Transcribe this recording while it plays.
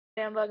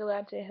I'm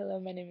vlogalatte. Hello,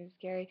 my name is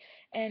Gary.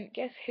 And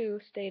guess who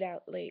stayed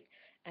out late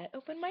at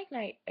open mic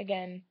night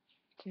again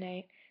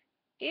tonight?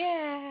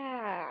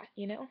 Yeah!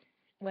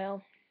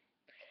 Well,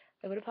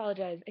 I would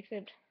apologize,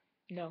 except,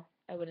 no,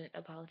 I wouldn't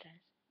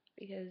apologize.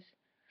 Because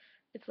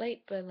it's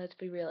late, but let's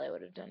be real, I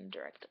would have done a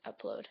direct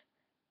upload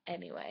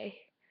anyway.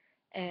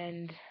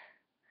 And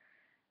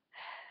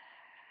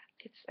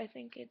I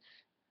think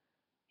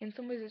in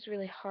some ways it's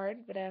really hard,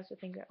 but I also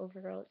think that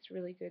overall it's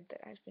really good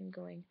that I've been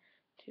going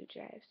to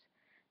Jives.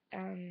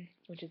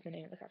 Which is the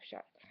name of the coffee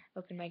shop,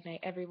 open mic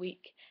night every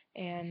week.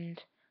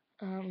 And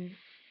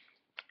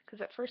because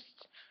the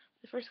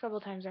first couple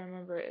of times I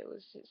remember it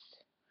was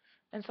just,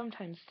 and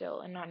sometimes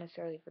still, and not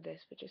necessarily for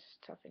this, but just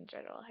stuff in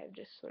general, I've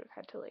just sort of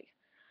had to like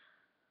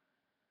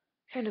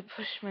kind of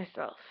push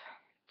myself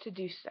to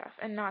do stuff,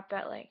 and not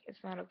that like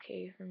it's not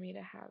okay for me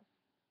to have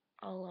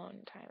alone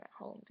time at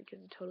home, because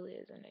it totally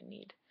is, and I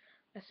need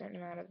a certain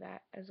amount of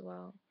that as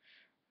well.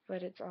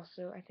 But it's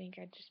also, I think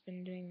I've just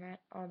been doing that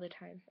all the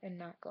time and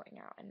not going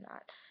out and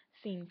not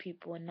seeing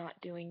people and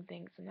not doing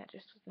things, and that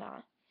just was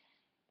not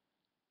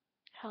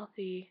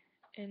healthy.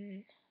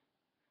 And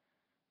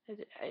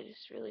I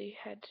just really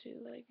had to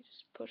like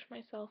just push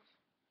myself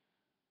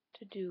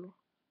to do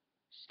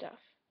stuff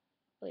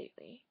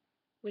lately,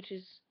 which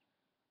is,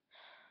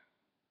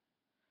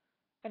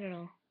 I don't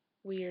know,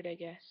 weird, I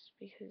guess,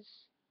 because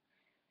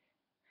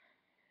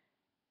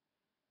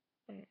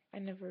I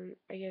never,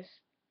 I guess,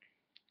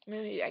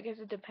 maybe, I guess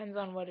it depends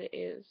on what it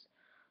is.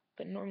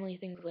 But normally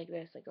things like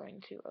this, like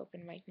going to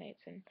open mic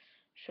nights and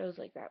shows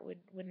like that, would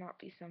not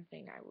be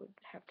something I would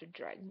have to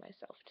drag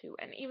myself to.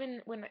 And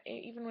even when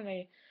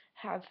I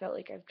have felt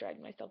like I've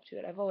dragged myself to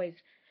it, I've always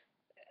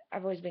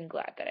been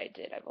glad that I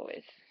did. I've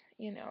always,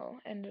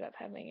 ended up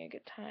having a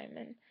good time,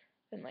 and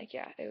been like,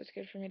 yeah, it was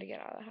good for me to get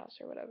out of the house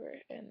or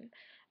whatever. And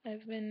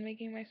I've been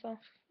making myself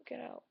get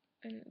out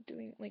and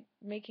doing, like,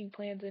 making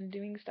plans and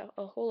doing stuff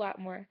a whole lot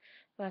more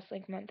last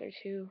like month or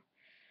two,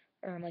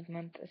 or like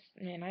month,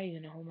 man, not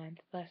even a whole month,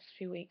 last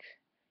few weeks.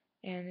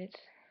 And it's,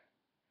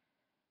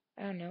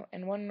 I don't know,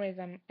 in one way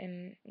I'm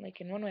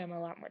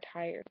a lot more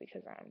tired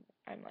because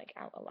I'm like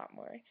out a lot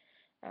more.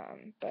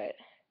 But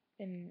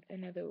in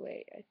another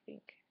way, I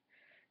think,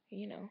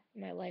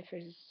 my life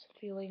is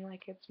feeling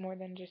like it's more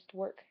than just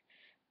work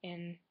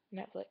and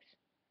Netflix.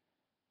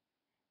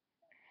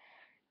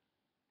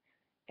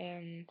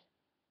 And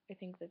I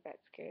think that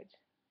that's good.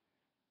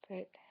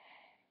 But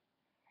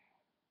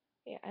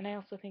yeah, and I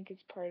also think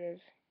it's part of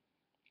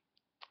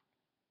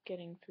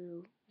getting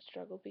through a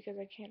struggle, because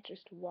I can't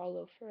just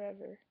wallow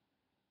forever,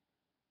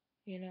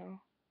 you know?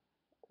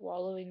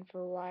 Wallowing for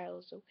a while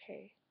is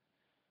okay,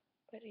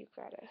 but you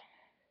gotta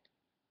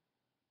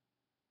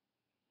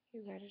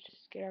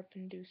just get up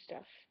and do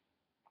stuff.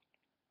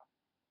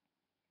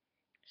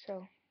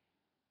 So,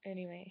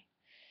 anyway.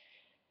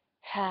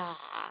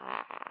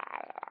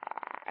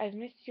 I've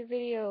missed your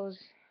videos.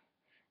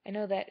 I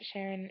know that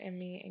Sharon and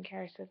me and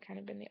Karis have kind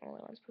of been the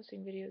only ones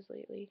posting videos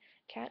lately.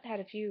 Kat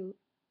had a few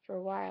for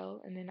a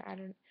while, and then I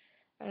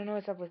don't know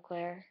what's up with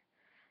Claire,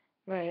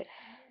 but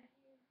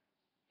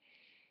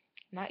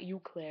not you,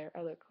 Claire,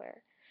 other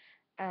Claire.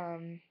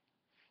 Um,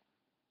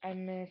 I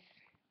miss,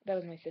 that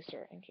was my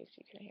sister, in case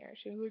you couldn't hear her.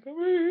 She was like,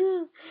 I'm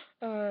right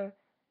here.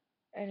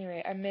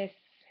 Anyway, I miss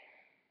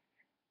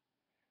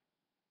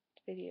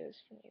videos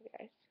from you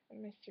guys. I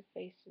miss your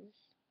faces.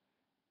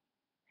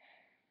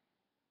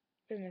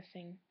 Been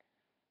missing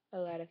a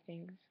lot of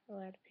things, a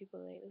lot of people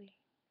lately.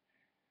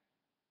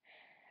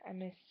 I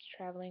miss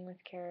traveling with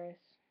Karis.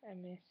 I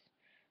miss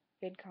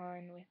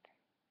VidCon with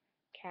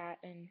Kat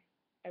and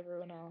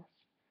everyone else.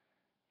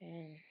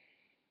 And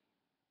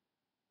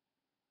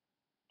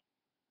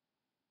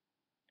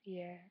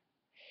yeah,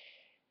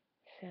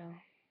 so,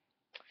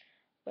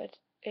 but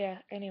yeah,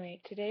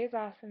 anyway, today is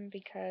awesome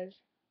because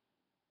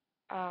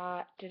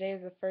today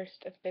is the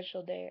first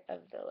official day of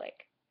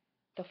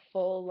the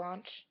full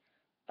launch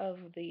of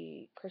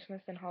the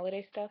Christmas and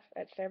holiday stuff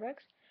at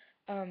Starbucks.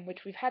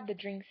 Which we've had the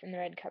drinks in the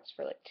red cups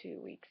for like 2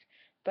 weeks,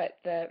 but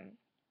the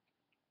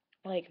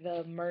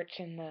merch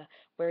and the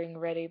wearing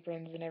red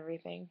aprons and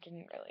everything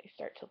didn't really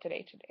start till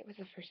today. Today was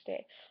the first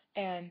day.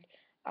 And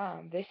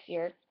this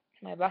year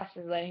my boss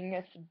is letting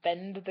us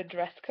bend the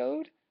dress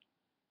code,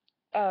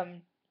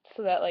 um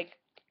so that like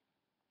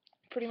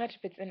pretty much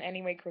if it's in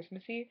any way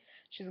Christmassy,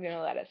 she's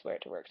gonna let us wear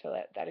it to work. So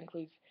that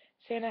includes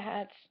Santa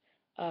hats,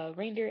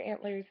 reindeer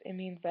antlers. It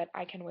means that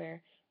I can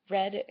wear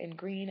red and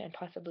green and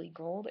possibly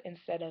gold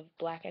instead of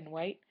black and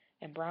white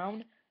and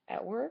brown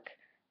at work,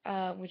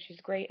 which is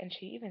great. And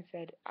she even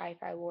said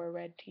if I wore a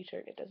red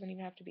t-shirt, it doesn't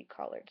even have to be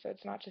colored. So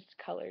it's not just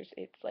colors,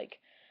 it's like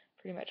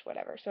pretty much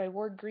whatever. So I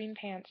wore green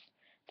pants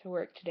to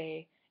work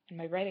today and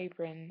my red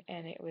apron,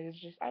 and it was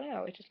just, I don't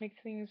know, it just makes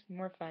things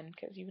more fun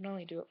because you can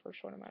only do it for a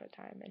short amount of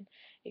time, and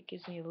it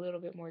gives me a little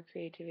bit more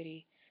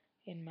creativity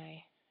in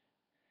my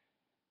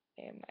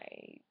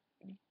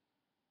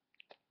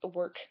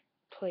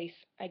workplace,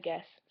 I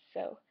guess.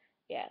 So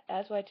yeah,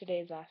 that's why today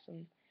is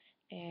awesome.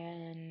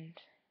 And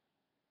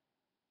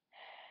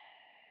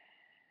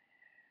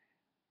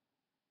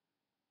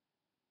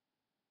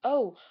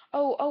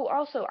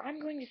Also, I'm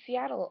going to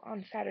Seattle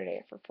on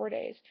Saturday for 4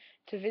 days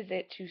to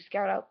visit, to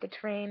scout out the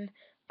terrain.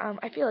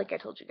 I feel like I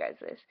told you guys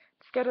this.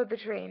 To scout out the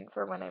terrain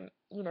for when I'm,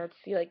 to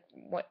see like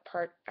what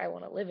part I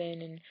want to live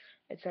in and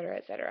et cetera,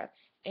 et cetera.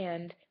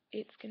 And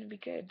it's gonna be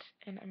good,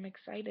 and I'm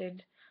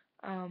excited.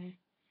 Um,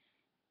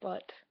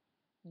 but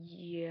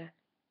yeah,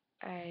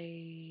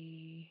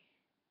 I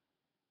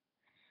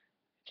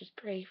just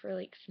pray for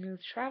like smooth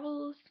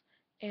travels,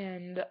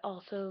 and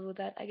also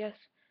that I guess,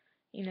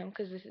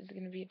 because this is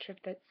going to be a trip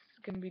that's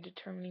going to be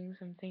determining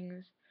some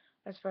things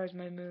as far as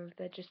my move,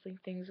 that just like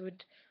things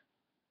would,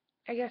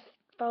 I guess,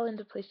 fall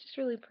into place. Just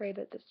really pray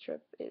that this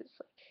trip is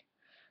like,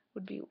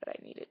 would be what I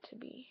need it to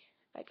be,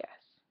 I guess.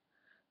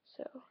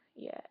 So,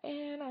 yeah,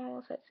 and I'm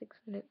almost at 6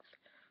 minutes.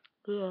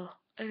 Ugh.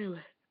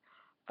 Anyway,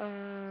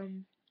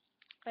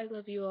 I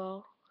love you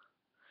all.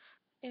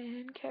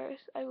 And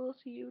Karis, I will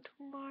see you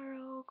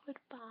tomorrow.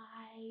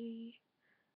 Goodbye.